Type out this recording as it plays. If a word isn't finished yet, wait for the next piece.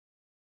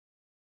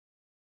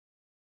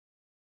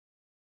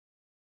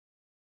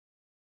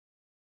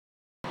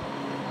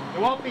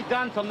won't be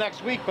done till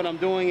next week, but I'm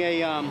doing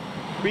a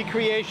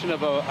recreation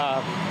of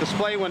a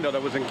display window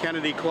that was in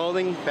Kennedy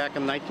Clothing back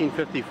in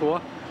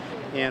 1954,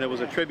 and it was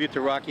a tribute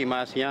to Rocky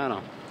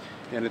Marciano.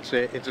 And it's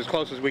as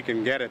close as we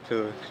can get it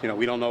to, you know,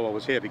 we don't know what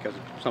was here because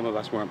some of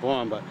us weren't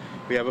born, but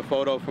we have a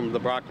photo from the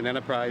Brockton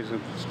Enterprise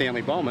and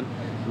Stanley Bowman.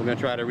 We're going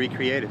to try to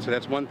recreate it. So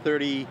that's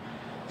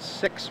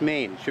 136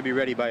 Main. It should be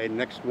ready by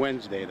next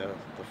Wednesday, the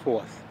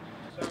 4th.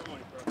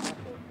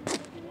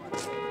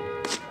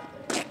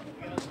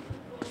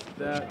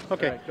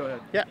 Okay. Right, go ahead.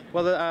 Yeah,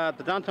 well,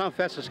 the Downtown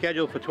Fest is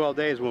scheduled for 12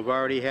 days. We've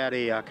already had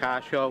a car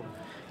show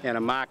and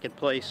a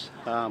marketplace.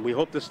 We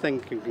hope this thing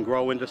can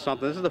grow into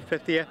something. This is the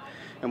 5th year,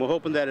 and we're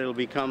hoping that it'll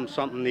become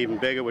something even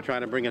bigger. We're trying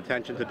to bring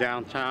attention to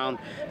downtown.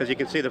 As you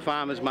can see, the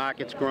farmers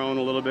market's grown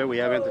a little bit. We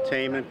have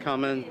entertainment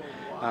coming.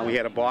 We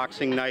had a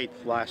boxing night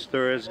last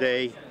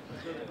Thursday,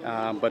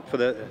 but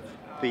for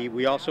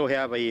we also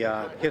have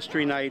a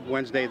history night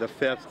Wednesday the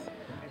 5th.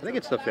 I think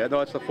it's the 5th.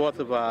 No, it's the 4th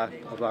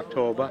of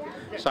October.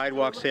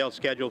 Sidewalk sale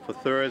scheduled for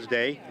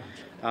Thursday.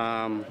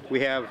 We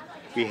had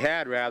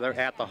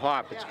at the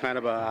Hop. It's kind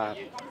of a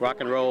rock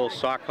and roll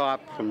sock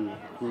hop from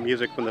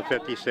music from the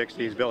 50s,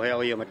 60s, Bill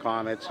Haley and the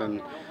Comets,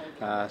 and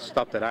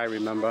stuff that I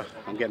remember.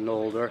 I'm getting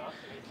older,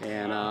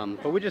 and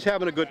but we're just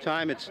having a good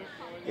time.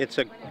 It's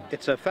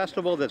a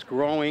festival that's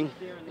growing.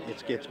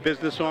 It's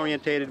business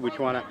orientated. We're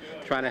trying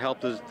to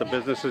help the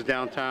businesses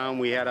downtown.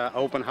 We had an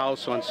open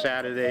house on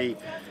Saturday,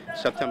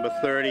 September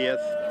 30th.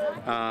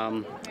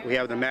 We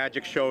have the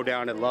magic show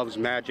down at Love's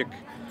Magic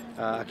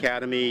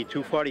Academy,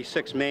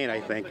 246 Main,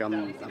 I think.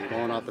 I'm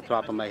going off the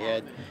top of my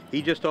head.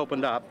 He just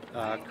opened up.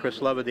 Chris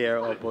Leverdare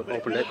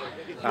opened it.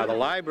 The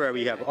library,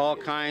 we have all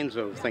kinds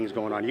of things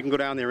going on. You can go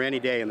down there any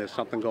day and there's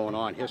something going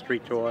on. History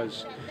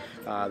tours.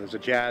 There's a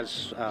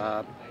jazz,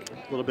 a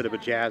little bit of a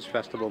jazz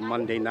festival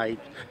Monday night,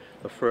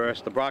 the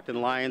 1st. The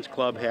Brockton Lions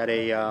Club had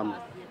a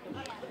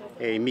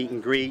meet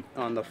and greet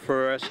on the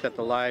 1st at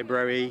the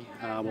library.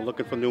 We're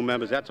looking for new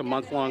members. That's a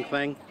month-long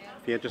thing.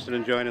 If you're interested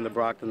in joining the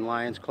Brockton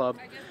Lions Club.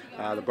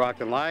 The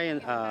Brockton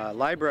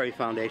Library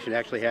Foundation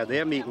actually had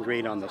their meet and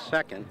greet on the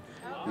 2nd,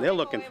 and they're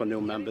looking for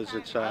new members.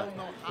 It's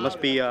must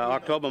be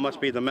October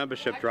must be the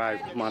membership drive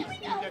month.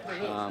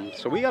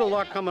 So we got a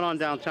lot coming on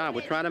downtown.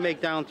 We're trying to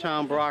make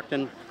downtown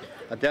Brockton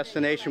a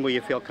destination where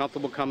you feel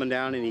comfortable coming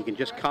down and you can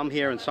just come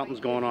here and something's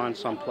going on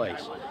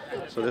someplace.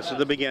 So this is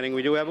the beginning.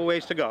 We do have a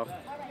ways to go,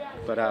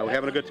 but we're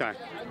having a good time.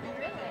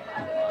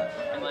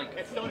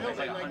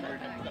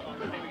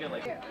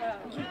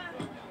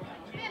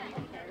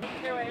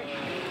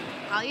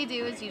 All you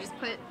do is you just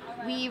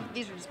weave,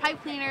 these are just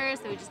pipe cleaners,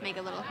 so we just make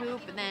a little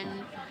hoop, and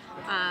then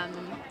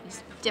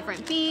just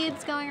different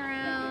beads going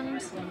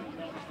around.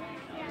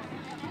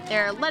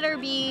 There are letter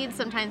beads,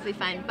 sometimes we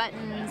find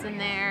buttons in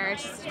there.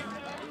 Just,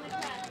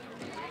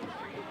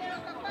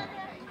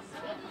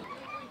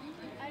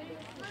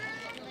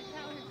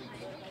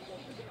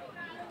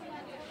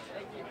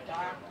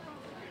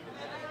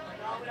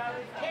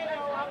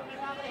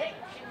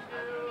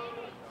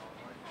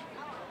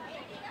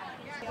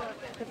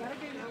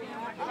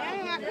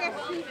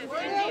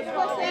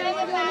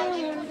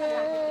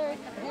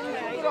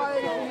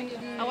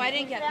 oh, I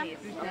didn't get these.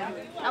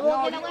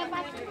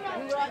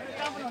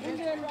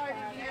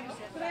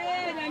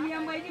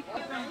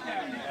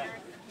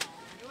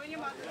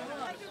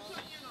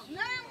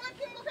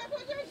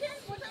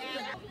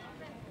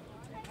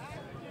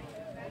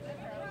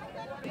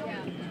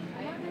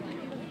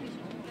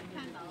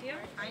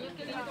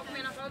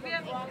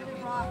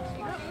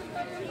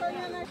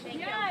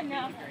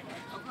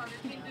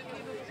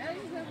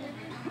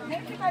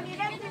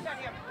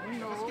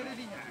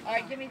 All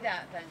right, give me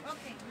that then.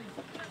 Okay.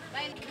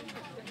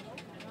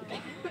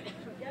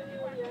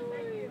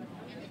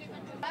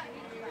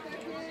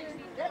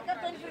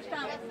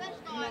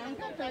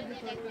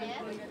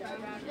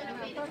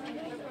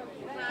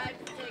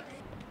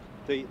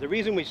 The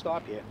reason we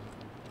stop here,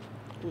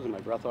 losing my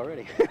breath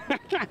already,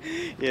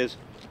 is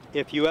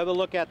if you ever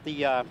look at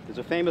the, there's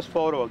a famous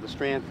photo of the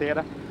Strand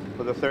Theater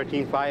where the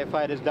 13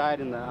 firefighters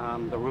died and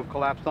the roof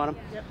collapsed on them.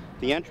 Yep.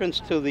 The entrance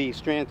to the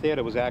Strand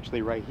Theater was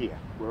actually right here,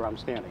 where I'm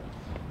standing.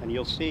 And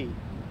you'll see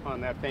on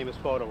that famous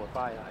photo a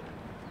fire hydrant.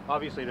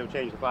 Obviously they've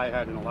changed the fire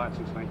hydrant a lot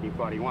since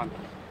 1941.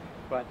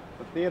 But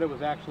the theater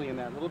was actually in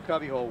that little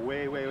cubby hole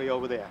way, way, way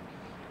over there.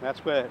 And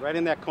that's where, right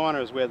in that corner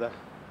is where the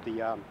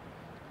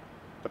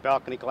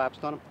balcony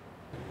collapsed on them.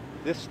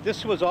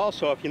 This was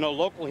also, if you know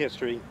local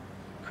history,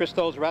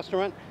 Christo's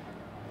Restaurant.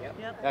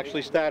 Yep.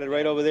 Actually started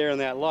right over there in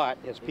that lot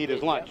as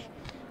Peter's Lunch.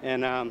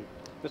 And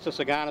Mr.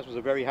 Saganas was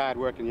a very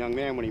hard-working young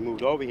man when he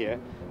moved over here,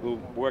 who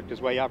worked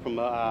his way up from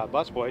a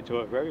busboy to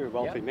a very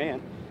wealthy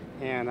man,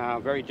 and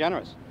very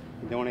generous.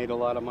 He donated a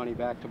lot of money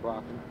back to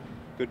Brockton.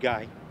 Good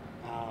guy.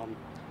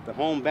 The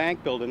home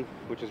bank building,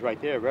 which is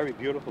right there, a very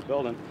beautiful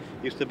building,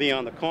 used to be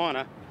on the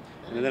corner,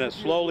 and then it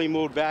slowly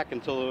moved back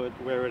until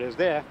where it is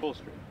there, Full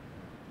Street.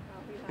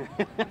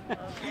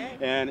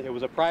 And it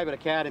was a private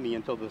academy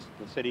until the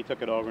city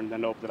took it over and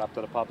then opened it up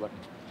to the public.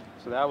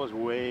 So that was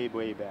way,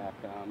 way back.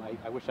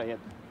 I wish I had,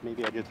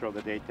 maybe I did throw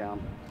the date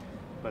down.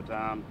 But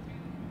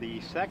The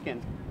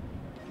second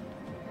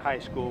high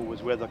school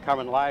was where the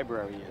current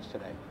library is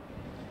today.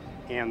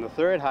 And the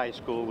third high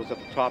school was at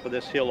the top of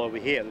this hill over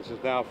here. This is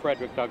now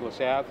Frederick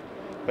Douglass Ave,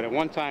 but at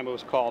one time it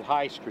was called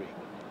High Street.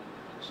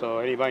 So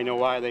anybody know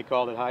why they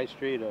called it High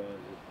Street or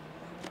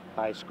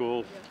high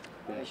school?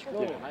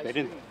 Yeah, they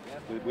didn't.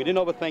 We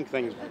didn't overthink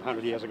things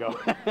 100 years ago.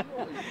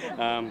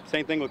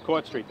 Same thing with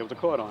Court Street. There was a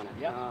court on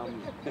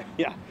it.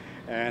 Yeah.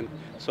 And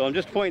so I'm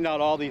just pointing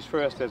out all these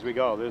first as we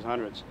go. There's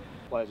hundreds.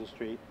 Pleasant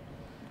Street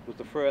was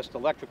the first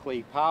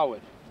electrically powered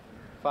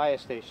fire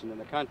station in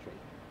the country,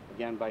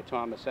 again by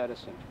Thomas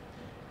Edison.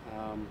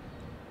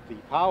 The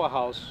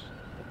powerhouse,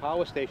 the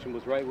power station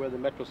was right where the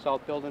Metro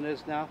South building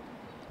is now.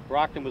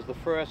 Brockton was the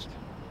first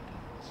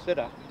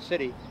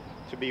city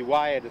to be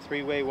wired, a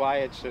three-way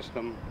wired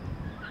system,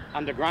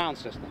 underground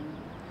system.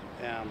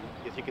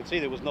 As you can see,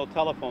 there's no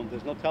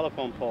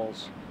telephone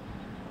poles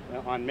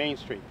on Main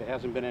Street. There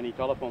hasn't been any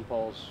telephone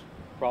poles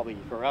probably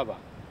forever.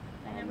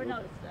 I never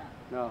noticed that.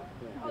 No,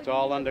 it's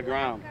all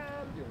underground.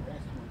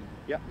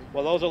 Yeah,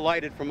 well those are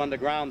lighted from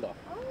underground though.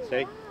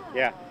 See?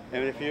 Yeah,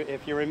 and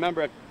if you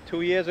remember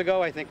 2 years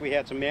ago, I think we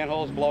had some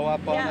manholes blow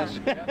up on us.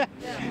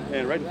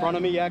 And right in front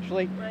of me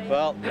actually. Right.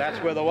 Well, that's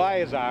where the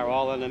wires are,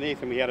 all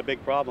underneath, and we had a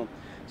big problem.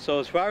 So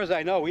as far as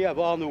I know, we have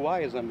all new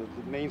wires on the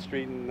Main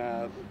Street, and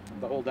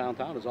the whole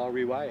downtown is all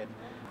rewired.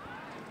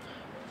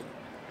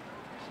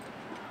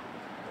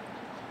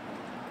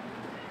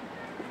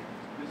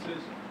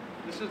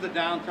 This is the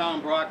Downtown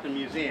Brockton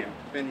Museum.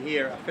 Been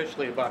here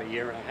officially about 1.5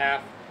 years.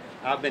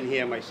 I've been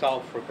here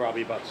myself for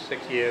probably about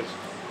 6 years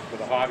with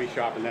a hobby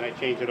shop, and then I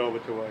changed it over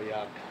to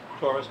a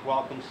tourist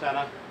welcome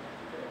center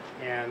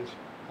and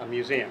a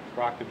museum,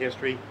 Brockton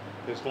history.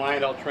 There's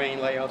lined-out train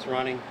layouts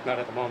running, not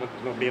at the moment,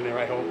 there's nobody in there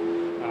I hope.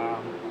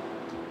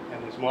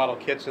 And there's model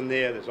kits in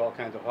there, there's all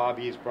kinds of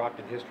hobbies,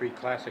 Brockton history,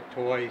 classic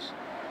toys,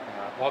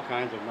 all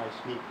kinds of nice,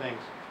 neat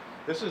things.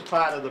 This is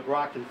part of the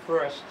Brockton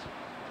First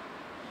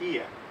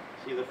here.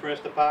 See, the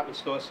first department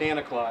store,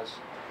 Santa Claus,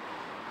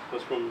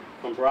 was from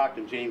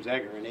Brockton, James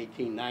Egger, in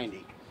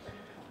 1890.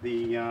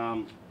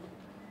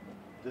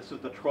 This is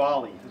the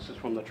trolley. This is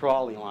from the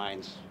trolley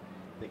lines.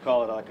 They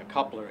call it like a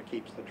coupler. It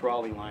keeps the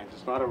trolley lines.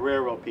 It's not a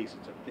railroad piece.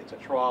 It's a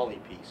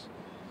trolley piece.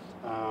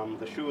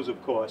 The shoes,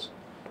 of course.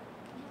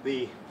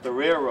 The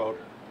railroad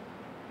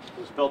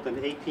was built in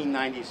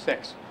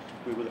 1896.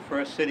 We were the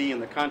first city in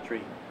the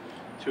country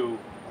to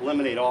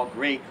eliminate all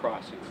grade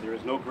crossings. There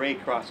is no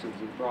grade crossings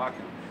in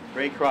Brockton.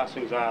 Grade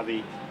crossings are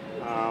the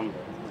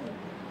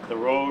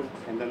road,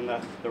 and then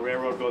the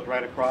railroad goes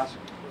right across.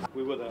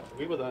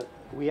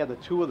 We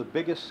had two of the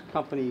biggest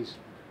companies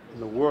in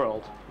the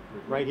world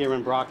right here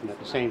in Brockton at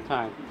the same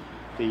time.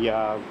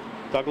 The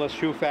Douglas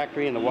Shoe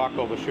Factory and the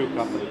Walkover Shoe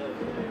Company.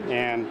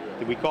 And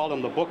we called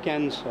them the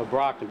bookends of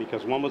Brockton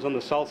because one was on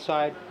the south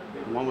side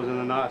and one was on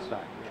the north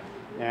side.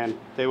 And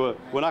we're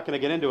not going to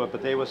get into it,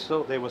 but they were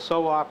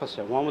so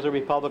opposite. One was a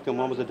Republican,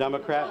 one was a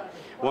Democrat.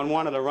 One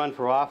wanted to run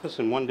for office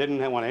and one didn't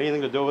want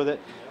anything to do with it.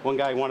 One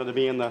guy wanted to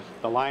be in the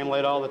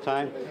limelight all the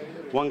time.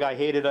 One guy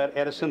hated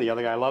Edison, the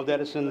other guy loved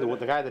Edison.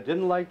 The guy that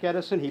didn't like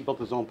Edison, he built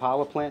his own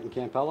power plant in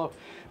Campello.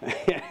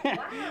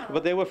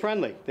 But they were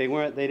friendly. They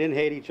didn't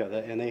hate each other,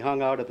 and they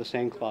hung out at the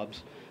same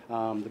clubs.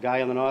 The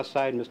guy on the north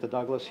side, Mr.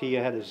 Douglas, he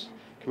had his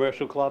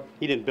commercial club.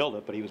 He didn't build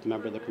it, but he was a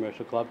member of the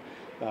commercial club.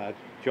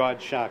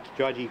 George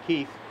E.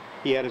 Keith,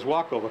 he had his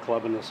Walkover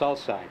Club on the south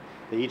side.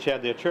 They each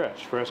had their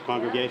church, first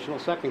congregational,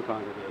 second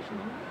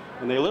congregational.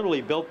 And they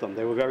literally built them.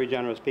 They were very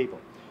generous people.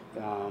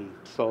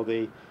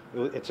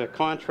 It's a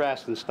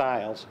contrast in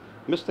styles.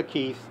 Mr.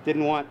 Keith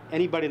didn't want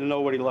anybody to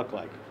know what he looked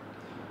like.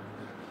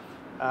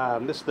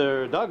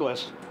 Mr.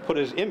 Douglas put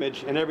his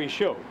image in every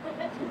shoe.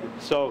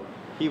 So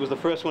he was the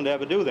first one to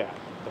ever do that.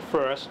 The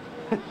first.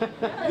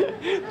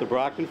 The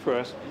Brockton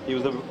First. He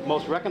was the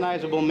most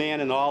recognizable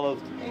man in all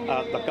of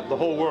the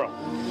whole world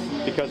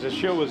because his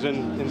shoe was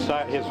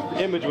inside, his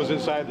image was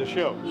inside the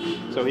shoe.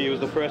 So he was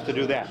the first to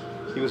do that.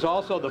 He was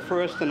also the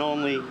first and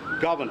only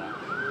governor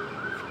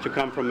to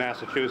come from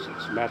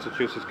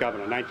Massachusetts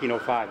governor,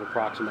 1905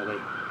 approximately.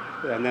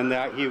 And then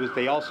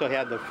they also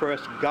had the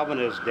first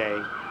Governor's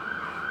Day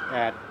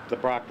at the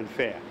Brockton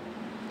Fair.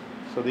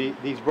 So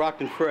these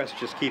Brockton Firsts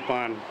just keep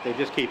on, they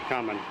just keep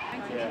coming.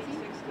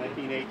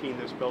 1918,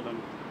 this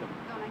building,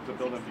 the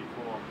building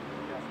before.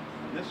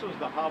 And this was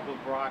the hub of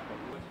Brockton.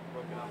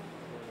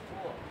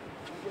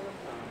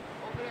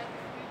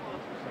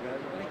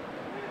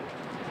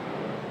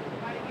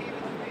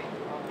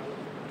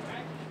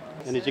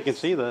 And as you can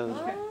see, a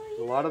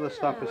lot of the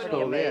stuff is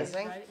still there.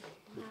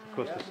 Of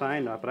course, the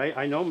sign not, but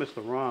I know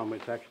Mr. Rom,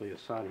 it's actually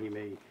his son.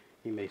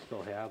 He may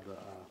still have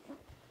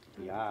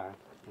the R.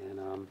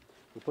 And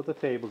we put the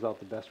tables out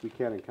the best we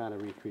can and kind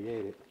of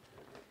recreate it.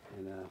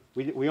 And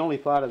we only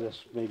thought of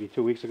this maybe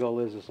 2 weeks ago,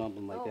 Liz, or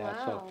something like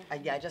that. Wow. So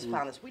Yeah, I just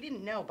found this. We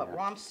didn't know, but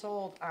Rom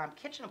sold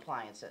kitchen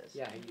appliances.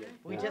 yeah, he did.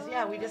 We just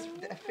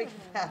figured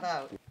that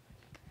out.